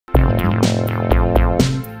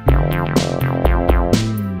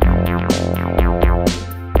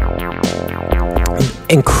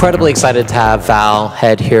incredibly excited to have Val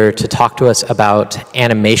Head here to talk to us about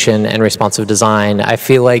animation and responsive design. I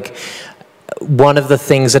feel like one of the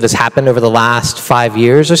things that has happened over the last 5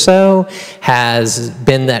 years or so has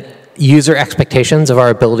been that user expectations of our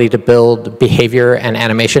ability to build behavior and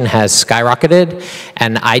animation has skyrocketed,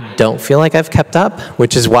 and I don't feel like I've kept up,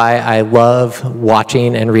 which is why I love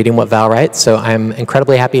watching and reading what Val writes. So I'm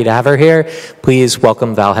incredibly happy to have her here. Please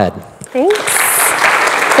welcome Val Head. Thanks.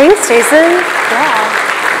 Thanks, Jason. Yeah.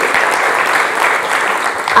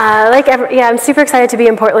 I'm super excited to be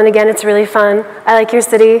in Portland again. It's really fun. I like your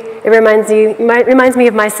city. It reminds me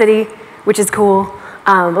of my city, which is cool.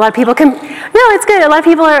 A lot of people no, it's good. A lot of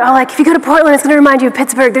people are like, if you go to Portland, it's going to remind you of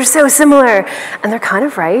Pittsburgh. They're so similar. And they're kind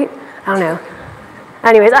of right. I don't know.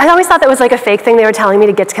 Anyways, I always thought that was like a fake thing they were telling me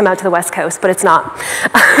to get to come out to the West Coast, but it's not.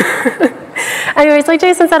 Anyways, like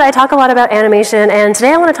Jason said, I talk a lot about animation, and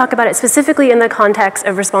today I want to talk about it specifically in the context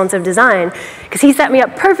of responsive design, because he set me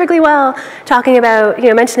up perfectly well talking about,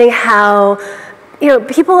 mentioning how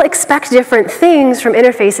people expect different things from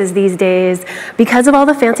interfaces these days because of all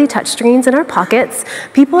the fancy touchscreens in our pockets.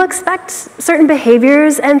 People expect certain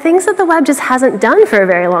behaviors and things that the web just hasn't done for a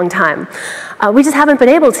very long time. We just haven't been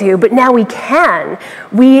able to, but now we can.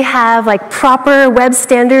 We have proper web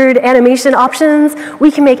standard animation options.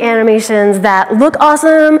 We can make animations that look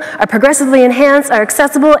awesome, are progressively enhanced, are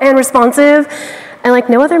accessible and responsive, and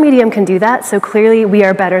no other medium can do that, so clearly we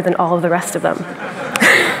are better than all of the rest of them.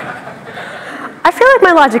 I feel like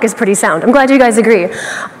my logic is pretty sound. I'm glad you guys agree.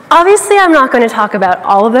 Obviously, I'm not going to talk about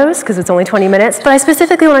all of those because it's only 20 minutes, but I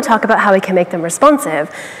specifically want to talk about how we can make them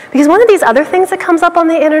responsive. Because one of these other things that comes up on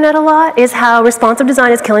the internet a lot is how responsive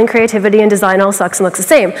design is killing creativity and design all sucks and looks the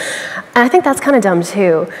same. And I think that's kind of dumb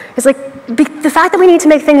too. It's the fact that we need to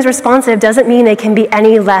make things responsive doesn't mean they can be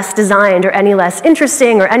any less designed or any less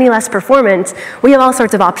interesting or any less performant. We have all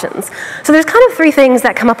sorts of options. So there's kind of three things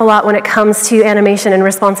that come up a lot when it comes to animation and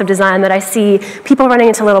responsive design that I see people running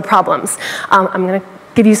into little problems. I'm going to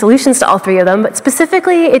give you solutions to all three of them, but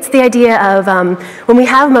specifically it's the idea of when we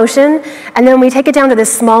have motion and then we take it down to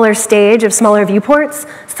this smaller stage of smaller viewports,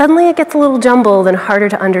 suddenly it gets a little jumbled and harder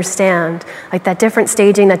to understand. That different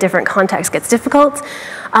staging, that different context gets difficult.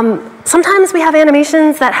 Sometimes we have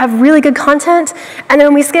animations that have really good content, and then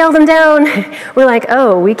when we scale them down, we're like,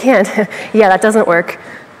 oh, we can't. Yeah, that doesn't work.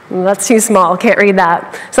 That's too small, can't read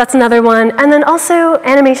that. So that's another one. And then also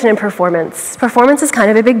animation and performance. Performance is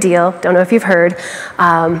kind of a big deal. Don't know if you've heard.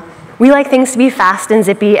 We like things to be fast and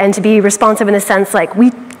zippy and to be responsive in the sense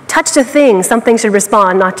we touched a thing, something should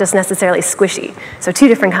respond, not just necessarily squishy. So two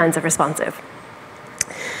different kinds of responsive.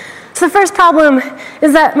 So the first problem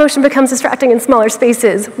is that motion becomes distracting in smaller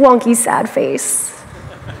spaces. Wonky, sad face.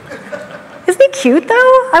 Isn't he cute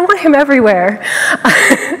though? I want him everywhere.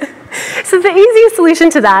 So the easiest solution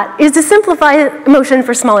to that is to simplify motion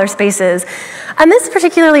for smaller spaces. And this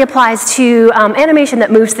particularly applies to animation that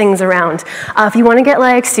moves things around. If you want to get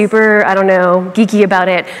super, geeky about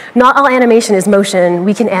it, not all animation is motion.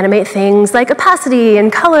 We can animate things like opacity and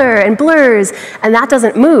color and blurs, and that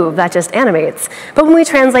doesn't move, that just animates. But when we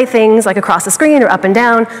translate things across the screen or up and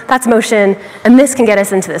down, that's motion, and this can get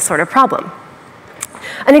us into this sort of problem.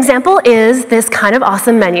 An example is this kind of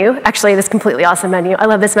awesome menu. Actually, this completely awesome menu. I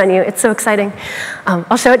love this menu. It's so exciting.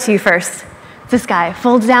 I'll show it to you first. This guy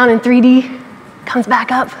folds down in 3D, comes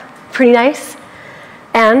back up. Pretty nice.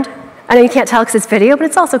 And I know you can't tell because it's video, but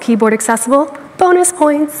it's also keyboard accessible. Bonus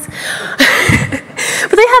points.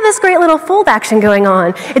 But they have this great little fold action going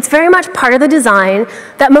on. It's very much part of the design.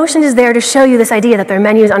 That motion is there to show you this idea that their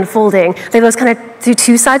menu is unfolding. They have those kind of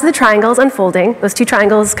two sides of the triangles unfolding, those two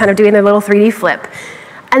triangles kind of doing their little 3D flip.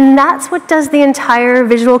 And that's what does the entire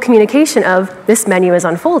visual communication of this menu is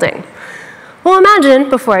unfolding. Well, imagine,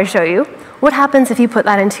 before I show you, what happens if you put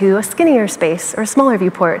that into a skinnier space or a smaller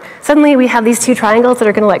viewport? Suddenly we have these two triangles that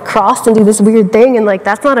are going to cross and do this weird thing, and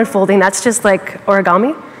that's not unfolding, that's just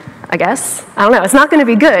origami, I guess. I don't know, it's not going to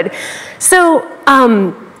be good. So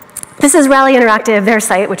this is Rally Interactive, their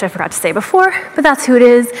site, which I forgot to say before, but that's who it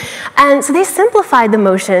is. And so they simplified the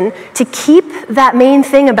motion to keep that main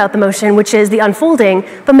thing about the motion, which is the unfolding,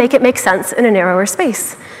 but make it make sense in a narrower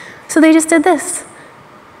space. So they just did this.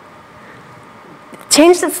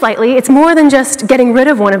 Changed it slightly. It's more than just getting rid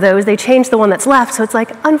of one of those. They changed the one that's left, so it's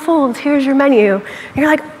unfold, here's your menu. And you're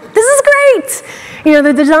like, this is great!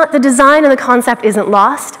 The design and the concept isn't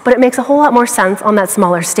lost, but it makes a whole lot more sense on that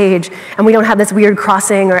smaller stage, and we don't have this weird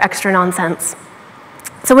crossing or extra nonsense.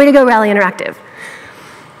 So way to go, Rally Interactive.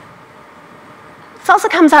 This also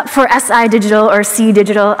comes up for SI Digital or C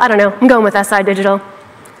Digital. I don't know, I'm going with SI Digital.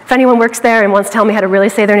 If anyone works there and wants to tell me how to really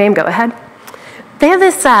say their name, go ahead. they have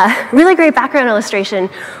this really great background illustration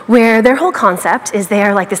where their whole concept is they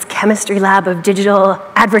are like this chemistry lab of digital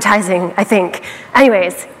advertising, I think.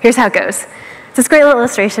 Anyways, here's how it goes. It's this great little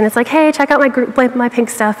illustration. It's like, hey, check out my pink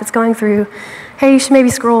stuff. It's going through. Hey, you should maybe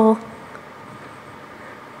scroll.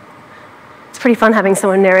 It's pretty fun having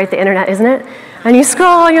someone narrate the internet, isn't it? And you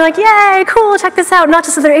scroll, and you're like, yay, cool, check this out. Not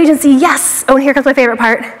just with their agency, yes. Oh, and here comes my favorite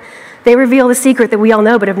part. They reveal the secret that we all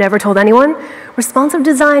know but have never told anyone. Responsive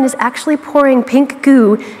design is actually pouring pink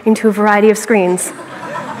goo into a variety of screens.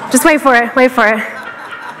 Just wait for it, wait for it.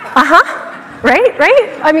 Uh-huh,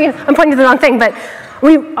 right? I mean, I'm pointing to the wrong thing, but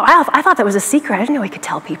I thought that was a secret. I didn't know we could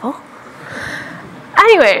tell people.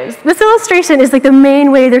 Anyways, this illustration is like the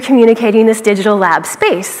main way they're communicating this digital lab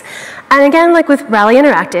space. And again, like with Rally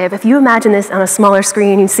Interactive, if you imagine this on a smaller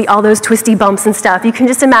screen, you see all those twisty bumps and stuff, you can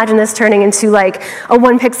just imagine this turning into like a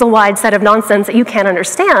 1 pixel wide set of nonsense that you can't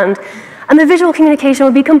understand. And the visual communication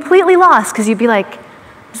would be completely lost because you'd be like,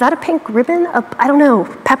 is that a pink ribbon? I don't know,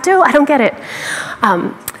 Pepto? I don't get it.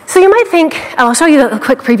 So you might think, I'll show you a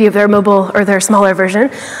quick preview of their mobile or their smaller version.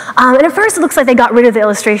 And at first it looks like they got rid of the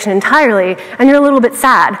illustration entirely, and you're a little bit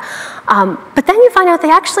sad. But then you find out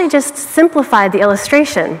they actually just simplified the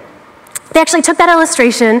illustration. They actually took that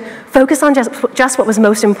illustration, focused on just what was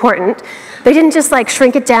most important. They didn't just like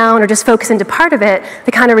shrink it down or just focus into part of it.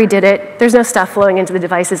 They kind of redid it. There's no stuff flowing into the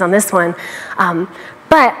devices on this one.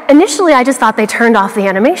 But initially, I just thought they turned off the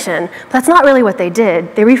animation. But that's not really what they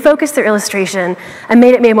did. They refocused their illustration and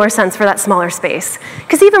made it make more sense for that smaller space.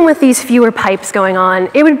 Because even with these fewer pipes going on,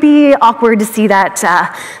 it would be awkward to see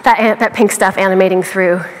that pink stuff animating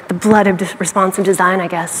through the blood of responsive design, I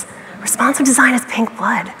guess. Responsive design is pink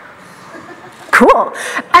blood. Cool.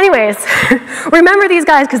 Anyways, remember these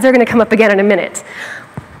guys because they're going to come up again in a minute.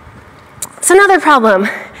 So another problem.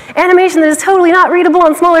 Animation that is totally not readable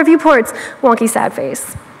on smaller viewports. Wonky, sad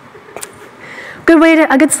face.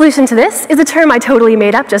 A good solution to this is a term I totally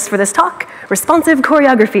made up just for this talk. Responsive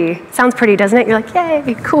choreography. Sounds pretty, doesn't it? You're like,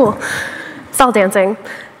 yay, cool. It's all dancing.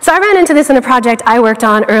 So I ran into this in a project I worked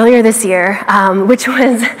on earlier this year, which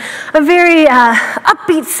was a very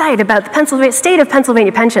upbeat site about the state of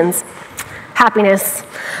Pennsylvania pensions. Happiness.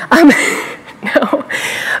 No.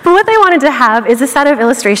 But what they wanted to have is a set of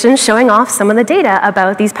illustrations showing off some of the data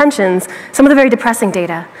about these pensions, some of the very depressing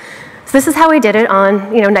data. So this is how we did it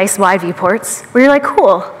on, nice wide viewports, where you're like,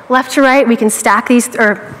 cool, left to right, we can stack these,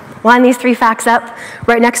 or line these 3 facts up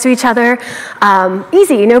right next to each other.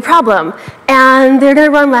 Easy, no problem. And they're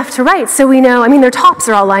gonna run left to right, so we know, their tops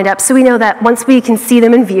are all lined up, so we know that once we can see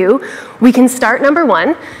them in view, we can start number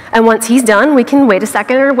 1, and once he's done, we can wait a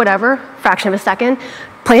second or whatever, fraction of a second,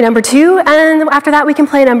 play number 2, and after that we can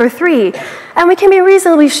play number 3. And we can be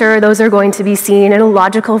reasonably sure those are going to be seen in a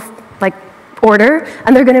logical order,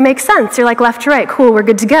 and they're gonna make sense. You're like left to right, cool, we're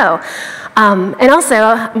good to go. And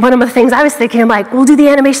also, one of the things I was thinking, I'm like, we'll do the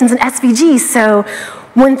animations in SVG, so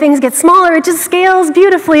when things get smaller, it just scales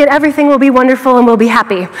beautifully and everything will be wonderful and we'll be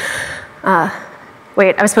happy.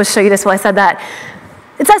 Wait, I was supposed to show you this while I said that.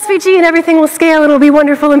 It's SVG and everything will scale and it'll be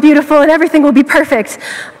wonderful and beautiful and everything will be perfect.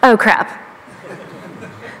 Oh, crap.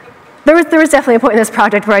 There was definitely a point in this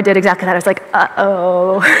project where I did exactly that. I was like,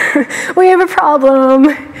 uh-oh, we have a problem.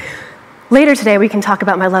 Later today, we can talk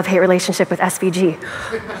about my love-hate relationship with SVG.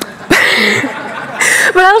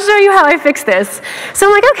 But I'll show you how I fix this. So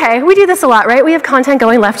I'm like, okay, we do this a lot, right? We have content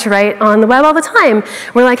going left to right on the web all the time.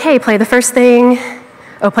 We're like, hey, play the first thing.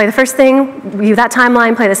 Oh, play the first thing, view that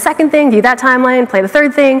timeline, play the second thing, view that timeline, play the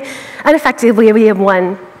third thing. And effectively, we have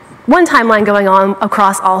one timeline going on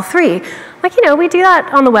across all 3. Like, we do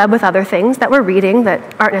that on the web with other things that we're reading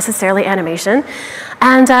that aren't necessarily animation.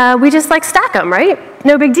 And we just stack them, right?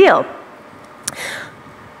 No big deal.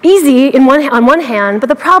 Easy on one hand, but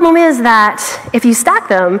the problem is that if you stack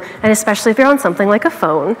them, and especially if you're on something like a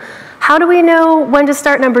phone, how do we know when to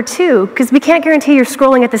start number 2? Because we can't guarantee you're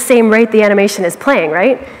scrolling at the same rate the animation is playing,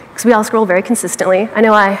 right? Because we all scroll very consistently. I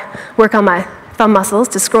know I work on my thumb muscles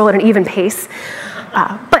to scroll at an even pace,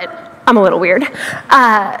 but I'm a little weird.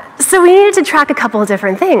 So we needed to track a couple of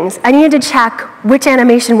different things. I needed to check which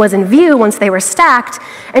animation was in view once they were stacked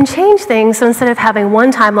and change things, so instead of having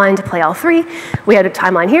one timeline to play all 3, we had a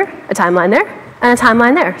timeline here, a timeline there, and a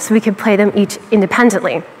timeline there, so we could play them each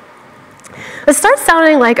independently. It starts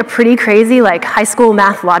sounding like a pretty crazy high school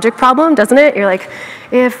math logic problem, doesn't it? You're like,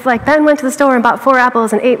 if Ben went to the store and bought 4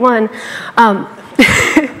 apples and ate 1,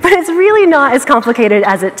 but it's really not as complicated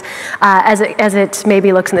as it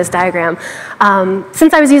maybe looks in this diagram.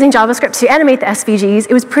 Since I was using JavaScript to animate the SVGs,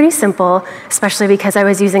 it was pretty simple, especially because I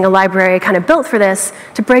was using a library kind of built for this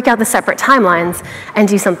to break out the separate timelines and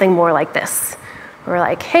do something more like this. We're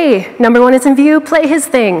like, hey, number 1 is in view, play his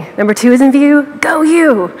thing. Number 2 is in view, go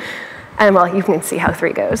you. And well, you can see how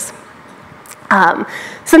 3 goes.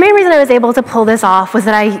 So the main reason I was able to pull this off was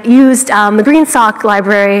that I used the GreenSock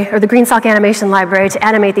library, or the GreenSock animation library, to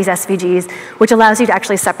animate these SVGs, which allows you to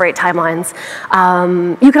actually separate timelines.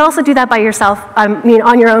 You can also do that by yourself,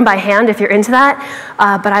 on your own by hand if you're into that,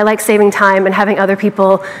 but I like saving time and having other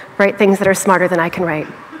people write things that are smarter than I can write.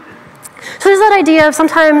 So there's that idea of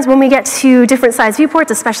sometimes when we get to different size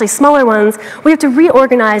viewports, especially smaller ones, we have to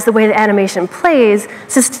reorganize the way the animation plays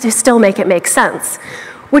to still make it make sense,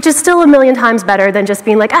 which is still a million times better than just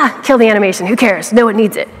being like, kill the animation, who cares, no one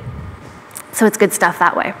needs it. So it's good stuff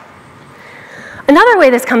that way. Another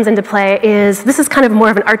way this comes into play is, this is kind of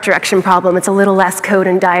more of an art direction problem. It's a little less code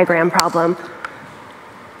and diagram problem.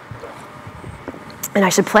 And I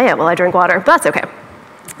should play it while I drink water, but that's okay.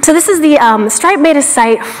 So this is the, Stripe made a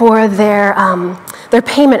site for their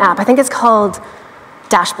payment app. I think it's called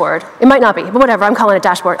Dashboard. It might not be, but whatever, I'm calling it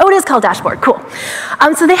Dashboard. Oh, it is called Dashboard, cool.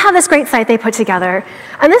 So they have this great site they put together.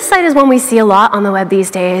 And this site is one we see a lot on the web these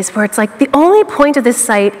days, where it's like the only point of this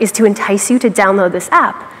site is to entice you to download this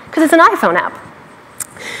app, because it's an iPhone app.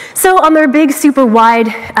 So on their big, super wide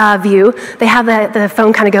view, they have the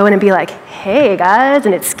phone kind of go in and be like, hey guys,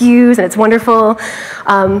 and it skews and it's wonderful.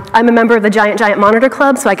 I'm a member of the Giant Monitor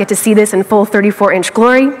Club, so I get to see this in full 34-inch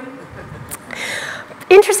glory.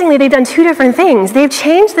 Interestingly, they've done 2 different things. They've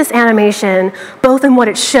changed this animation both in what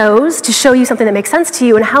it shows, to show you something that makes sense to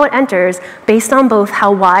you, and how it enters based on both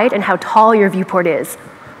how wide and how tall your viewport is.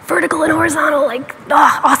 Vertical and horizontal, like,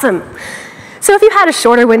 awesome. So if you had a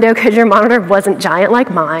shorter window because your monitor wasn't giant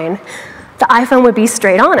like mine, the iPhone would be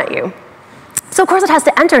straight on at you. So of course it has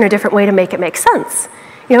to enter in a different way to make it make sense.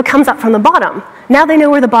 It comes up from the bottom. Now they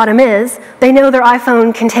know where the bottom is. They know their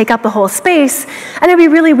iPhone can take up the whole space. And it'd be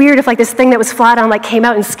really weird if this thing that was flat on came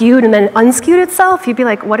out and skewed and then unskewed itself. You'd be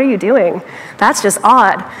like, what are you doing? That's just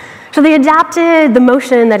odd. So they adapted the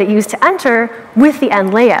motion that it used to enter with the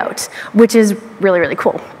end layout, which is really, really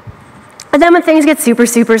cool. And then when things get super,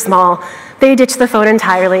 super small, they ditch the phone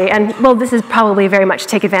entirely. And well, this is probably very much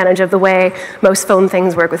take advantage of the way most phone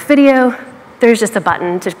things work with video. There's just a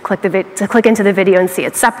button to click into the video and see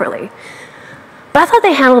it separately. But I thought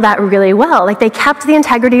they handled that really well. They kept the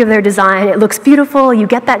integrity of their design. It looks beautiful. You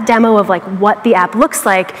get that demo of what the app looks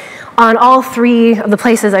like on all 3 of the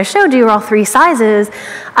places I showed you, or all 3 sizes,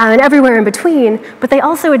 and everywhere in between. But they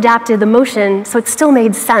also adapted the motion so it still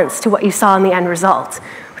made sense to what you saw in the end result,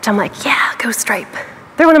 which I'm like, yeah, go Stripe.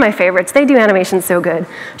 They're one of my favorites. They do animation so good.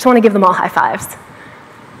 Just want to give them all high fives.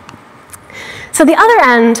 So the other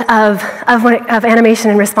end of animation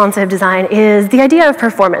and responsive design is the idea of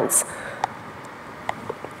performance.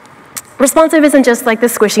 Responsive isn't just the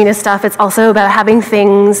squishiness stuff. It's also about having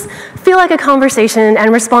things feel like a conversation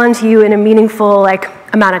and respond to you in a meaningful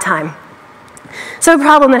amount of time. So a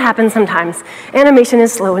problem that happens sometimes, animation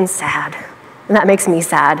is slow and sad. And that makes me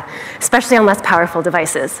sad, especially on less powerful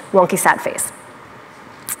devices. Wonky sad face.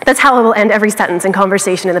 That's how I will end every sentence and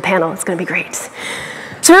conversation in the panel. It's going to be great.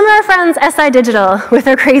 So remember our friends SI Digital with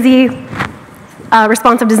their crazy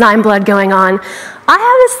responsive design blood going on. I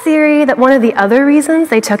have this theory that one of the other reasons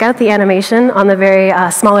they took out the animation on the very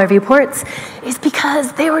smaller viewports is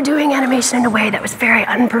because they were doing animation in a way that was very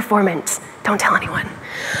unperformant. Don't tell anyone.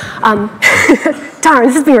 Darn,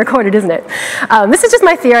 this is being recorded, isn't it? This is just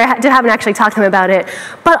my theory. I haven't actually talked to them about it.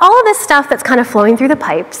 But all of this stuff that's kind of flowing through the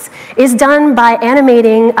pipes is done by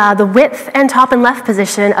animating the width and top and left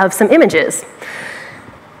position of some images.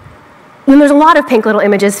 And there's a lot of pink little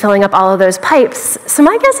images filling up all of those pipes. So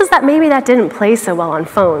my guess is that maybe that didn't play so well on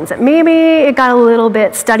phones. That maybe it got a little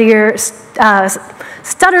bit stutterier,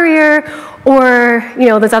 or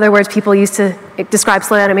those other words people use to describe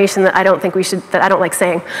slow animation that I don't think we should, that I don't like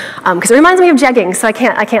saying, because it reminds me of jegging, so I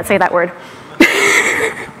can't say that word.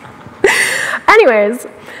 Anyways.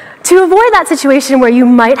 To avoid that situation where you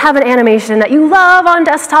might have an animation that you love on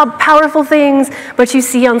desktop, powerful things, but you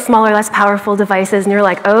see on smaller, less powerful devices, and you're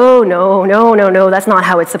like, oh, no, that's not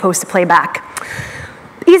how it's supposed to play back.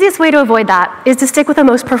 The easiest way to avoid that is to stick with the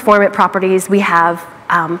most performant properties we have.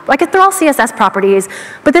 They're all CSS properties,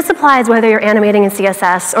 but this applies whether you're animating in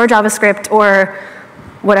CSS or JavaScript or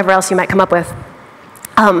whatever else you might come up with.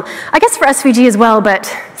 I guess for SVG as well, but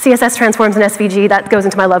CSS transforms in SVG, that goes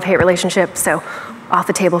into my love-hate relationship, so off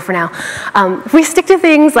the table for now. If we stick to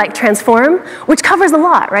things like transform, which covers a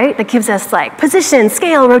lot, right? That gives us position,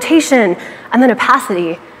 scale, rotation, and then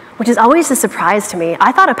opacity, which is always a surprise to me.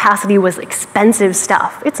 I thought opacity was expensive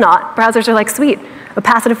stuff. It's not. Browsers are sweet,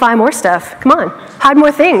 Opacify more stuff. Come on, hide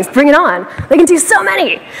more things, bring it on. They can do so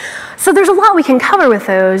many. So there's a lot we can cover with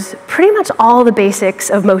those, pretty much all the basics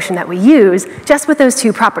of motion that we use, just with those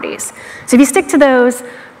two properties. So if you stick to those,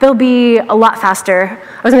 they'll be a lot faster.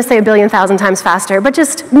 I was gonna say 1,000,000,000 times faster, but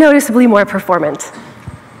just noticeably more performant.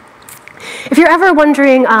 If you're ever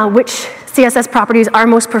wondering which CSS properties are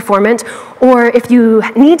most performant, or if you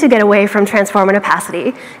need to get away from transform and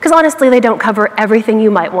opacity, because honestly they don't cover everything you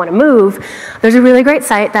might want to move, there's a really great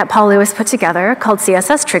site that Paul Lewis put together called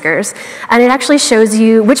CSS Triggers, and it actually shows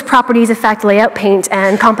you which properties affect layout, paint,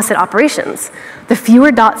 and composite operations. The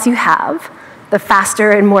fewer dots you have, the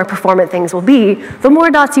faster and more performant things will be. The more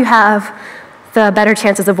dots you have, the better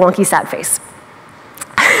chances of wonky sad face.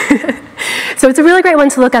 So it's a really great one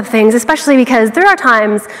to look up things, especially because there are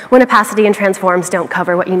times when opacity and transforms don't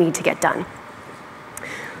cover what you need to get done.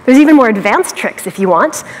 There's even more advanced tricks if you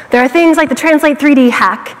want. There are things like the Translate 3D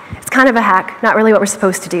hack. It's kind of a hack, not really what we're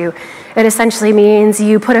supposed to do. It essentially means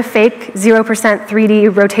you put a fake 0% 3D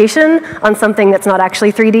rotation on something that's not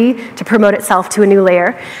actually 3D to promote itself to a new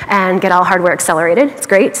layer and get all hardware accelerated. It's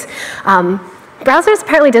great. Browsers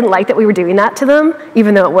apparently didn't like that we were doing that to them,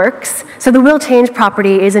 even though it works. So the will change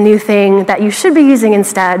property is a new thing that you should be using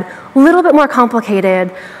instead, a little bit more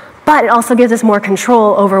complicated, but it also gives us more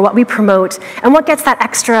control over what we promote and what gets that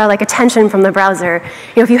extra attention from the browser.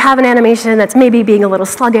 You know, if you have an animation that's maybe being a little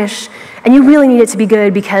sluggish, and you really need it to be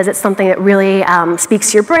good because it's something that really speaks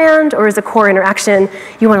to your brand or is a core interaction,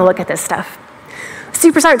 you want to look at this stuff.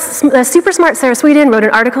 Super smart Sarah Sweden wrote an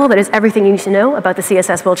article that is everything you need to know about the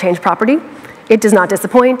CSS will change property. It does not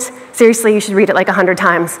disappoint. Seriously, you should read it like 100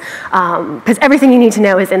 times, because everything you need to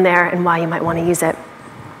know is in there and why you might want to use it.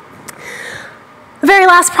 The very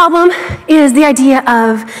last problem is the idea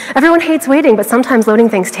of everyone hates waiting, but sometimes loading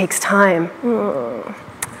things takes time.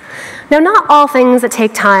 Now, not all things that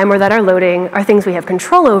take time or that are loading are things we have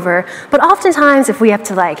control over, but oftentimes if we have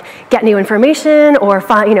to get new information or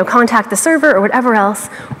contact the server or whatever else,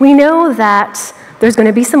 we know that there's going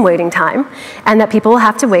to be some waiting time and that people will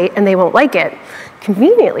have to wait and they won't like it.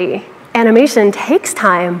 Conveniently, animation takes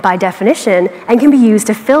time by definition and can be used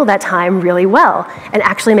to fill that time really well and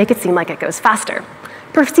actually make it seem like it goes faster.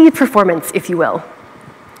 Perceived performance, if you will.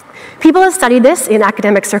 People have studied this in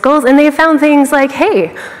academic circles and they have found things like,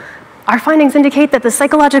 hey, our findings indicate that the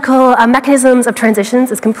psychological mechanisms of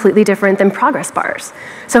transitions is completely different than progress bars.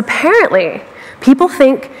 So apparently, people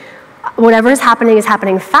think whatever is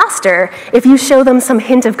happening faster if you show them some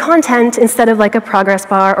hint of content instead of a progress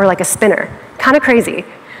bar or a spinner. Kind of crazy.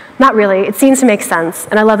 Not really. It seems to make sense,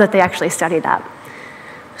 and I love that they actually studied that.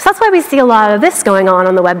 So that's why we see a lot of this going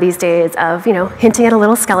on the web these days of, hinting at a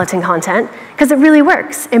little skeleton content, because it really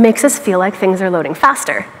works. It makes us feel like things are loading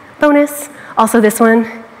faster. Bonus, also this one,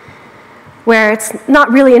 where it's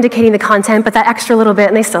not really indicating the content, but that extra little bit,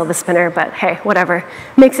 and they still have the spinner, but hey, whatever.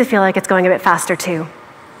 Makes it feel like it's going a bit faster too.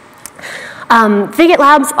 Figit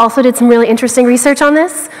Labs also did some really interesting research on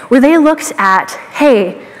this, where they looked at,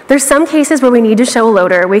 hey, there's some cases where we need to show a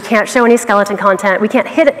loader. We can't show any skeleton content. We can't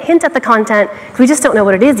hint at the content because we just don't know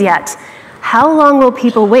what it is yet. How long will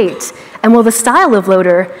people wait? And will the style of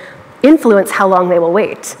loader influence how long they will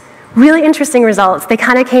wait? Really interesting results. They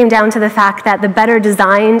kind of came down to the fact that the better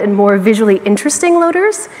designed and more visually interesting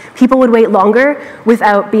loaders, people would wait longer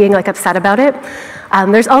without being upset about it.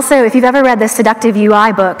 There's also, if you've ever read the Seductive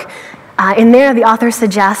UI book, in there, the author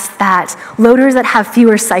suggests that loaders that have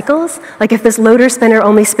fewer cycles, like if this loader spinner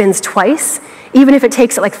only spins twice, even if it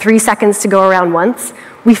takes it 3 seconds to go around once,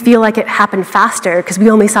 we feel like it happened faster because we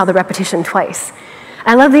only saw the repetition twice.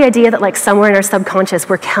 I love the idea that somewhere in our subconscious,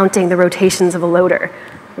 we're counting the rotations of a loader.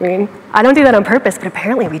 I mean, I don't do that on purpose, but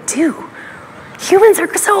apparently we do. Humans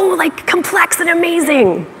are so complex and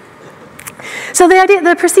amazing. So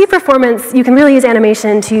the perceived performance, you can really use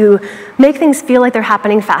animation to make things feel like they're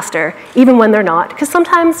happening faster, even when they're not, because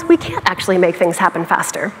sometimes we can't actually make things happen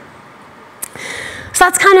faster. So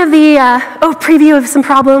that's kind of the preview of some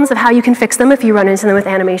problems of how you can fix them if you run into them with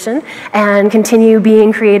animation, and continue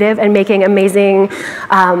being creative and making amazing,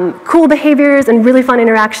 cool behaviors and really fun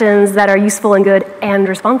interactions that are useful and good and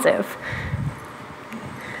responsive.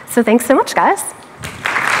 So thanks so much, guys.